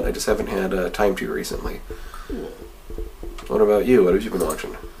finishing it. I just haven't had time to recently. Cool. What about you? What have you been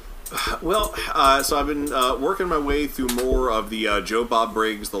watching? Well, so I've been working my way through more of the Joe Bob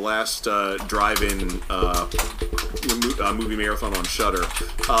Briggs, the last drive-in movie marathon on Shudder,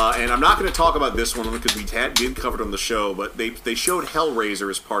 and I'm not going to talk about this one because we did cover it on the show, but they showed Hellraiser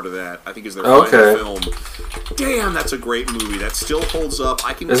as part of that. I think is their final film. Damn, that's a great movie. That still holds up.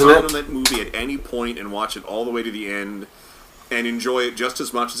 I can turn on that movie at any point and watch it all the way to the end and enjoy it just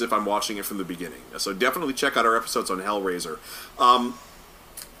as much as if I'm watching it from the beginning. So definitely check out our episodes on Hellraiser.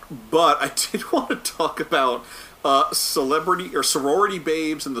 But I did want to talk about celebrity or sorority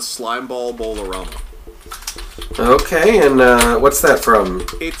babes and the Slimeball Bowl-O-Rama. Okay, and what's that from?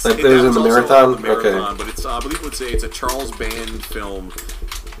 It's in the marathon. Okay, but it's I believe it's a Charles Band film.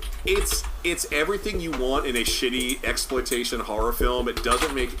 It's everything you want in a shitty exploitation horror film. It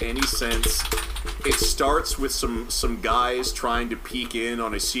doesn't make any sense. It starts with some guys trying to peek in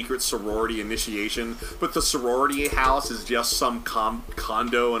on a secret sorority initiation, but the sorority house is just some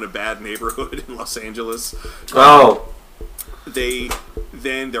condo in a bad neighborhood in Los Angeles.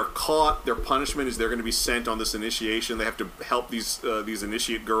 They're caught. Their punishment is they're going to be sent on this initiation. They have to help these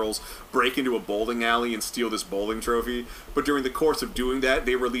initiate girls break into a bowling alley and steal this bowling trophy. But during the course of doing that,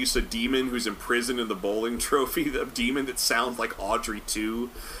 they release a demon who's imprisoned in the bowling trophy. The demon that sounds like Audrey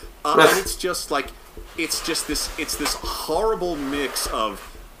 2. And it's just this horrible mix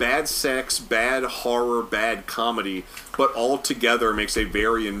of bad sex, bad horror, bad comedy, but all together makes a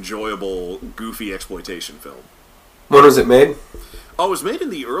very enjoyable, goofy exploitation film. When was it made? Oh, it was made in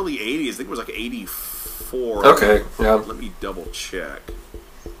the early 80s. I think it was like 84. Okay, yeah. Let me double check.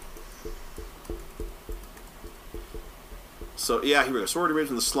 So, yeah, here we go. Sorority Babes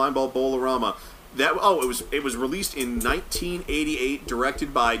and the Slimeball Bowl-O-Rama. It was released in 1988,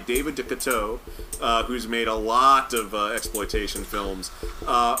 directed by David DeCoteau, who's made a lot of exploitation films.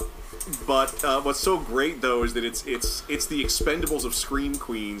 But what's so great though is that it's the Expendables of Scream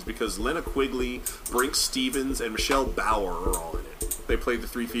Queens, because Lena Quigley, Brinke Stevens, and Michelle Bauer are all in it. They played the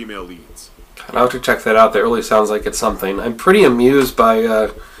three female leads. I'll have to check that out. That really sounds like it's something. I'm pretty amused by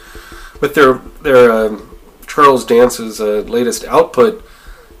with their Charles Dance's latest output.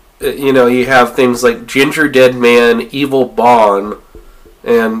 You have things like Ginger Dead Man, Evil Bond,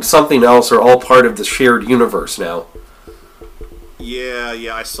 and something else are all part of the shared universe now.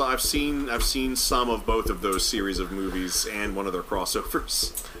 Yeah. I've seen some of both of those series of movies and one of their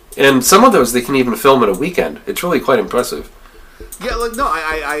crossovers. And some of those they can even film in a weekend. It's really quite impressive. Yeah,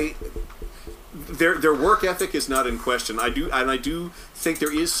 their work ethic is not in question. I do think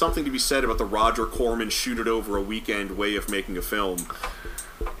there is something to be said about the Roger Corman shoot it over a weekend way of making a film.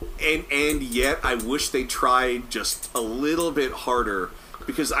 And yet I wish they tried just a little bit harder,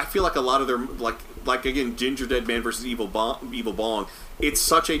 because I feel like a lot of their like again, Ginger Dead Man versus Evil Bong, it's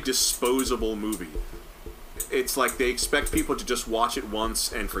such a disposable movie. It's like they expect people to just watch it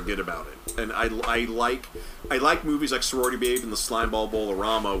once and forget about it. And I like movies like Sorority Babe and the Slimeball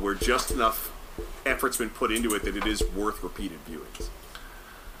Bowl-orama, where just enough effort's been put into it that it is worth repeated viewings.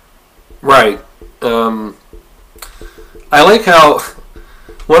 Right. I like how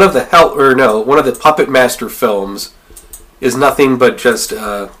one of the Puppet Master films is nothing but just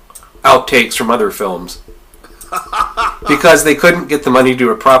outtakes from other films. Because they couldn't get the money to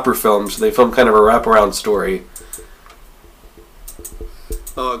do a proper film, so they filmed kind of a wraparound story.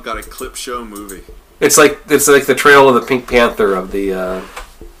 Oh, I've got a clip show movie. It's like the Trail of the Pink Panther of the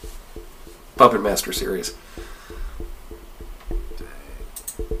Puppet Master series.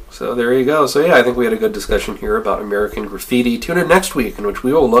 So there you go. So yeah, I think we had a good discussion here about American Graffiti. Tune in next week, in which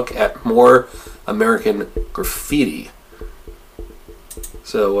we will look at more American Graffiti.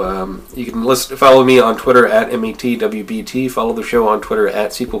 So you can follow me on Twitter at METWBT. Follow the show on Twitter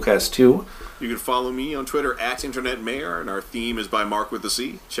at SequelCast2. You can follow me on Twitter at InternetMayor, and our theme is by Mark with the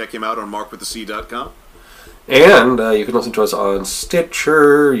C. Check him out on markwiththec.com. And you can listen to us on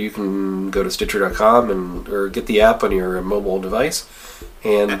Stitcher. You can go to Stitcher.com or get the app on your mobile device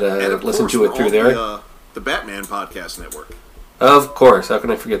and listen to it through there. The Batman Podcast Network. Of course. How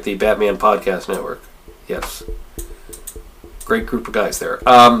can I forget the Batman Podcast Network? Yes. Great group of guys there.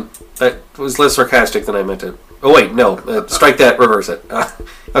 That was less sarcastic than I meant to. Oh, wait, no. Strike that, reverse it.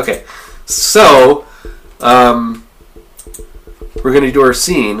 Okay. So, we're going to do our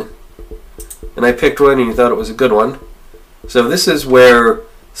scene. And I picked one, and you thought it was a good one. So this is where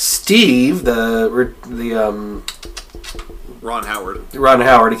Steve, Ron Howard.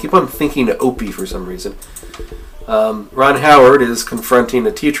 I keep on thinking of Opie for some reason. Ron Howard is confronting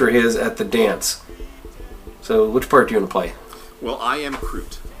a teacher of his at the dance. So which part do you want to play? Well, I am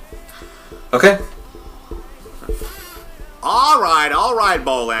Groot. Okay. All right,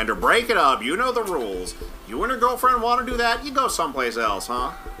 Bolander, break it up. You know the rules. You and your girlfriend want to do that, you go someplace else,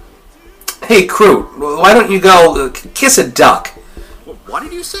 huh? Hey, Groot, why don't you go kiss a duck? What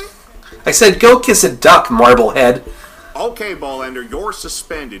did you say? I said go kiss a duck, Marblehead. Okay, Bolander, you're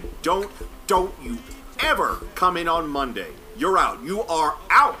suspended. Don't you ever come in on Monday. You're out. You are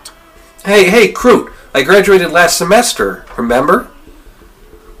out. Hey, Groot, I graduated last semester, remember?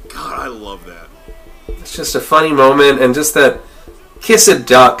 God, I love that. It's just a funny moment, and just that kiss a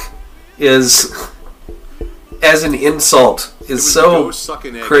duck is, as an insult, is so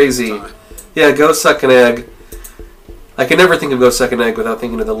crazy. Yeah, go suck an egg. I can never think of go suck an egg without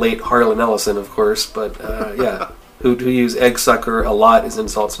thinking of the late Harlan Ellison, of course, but yeah, who used egg sucker a lot as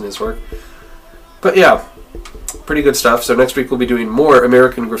insults in his work. But yeah, pretty good stuff. So next week we'll be doing more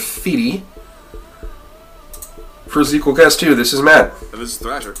American Graffiti. For Sequelcast 2, this is Matt. And this is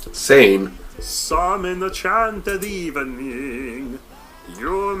Thrasher. Saying, some in the chanted evening,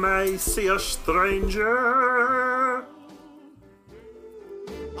 you may see a stranger.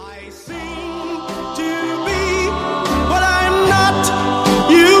 I seem to be what I'm not.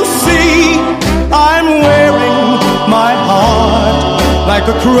 You see, I'm wearing my heart like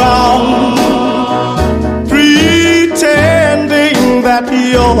a crown, pretending that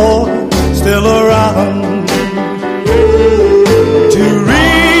you're still around to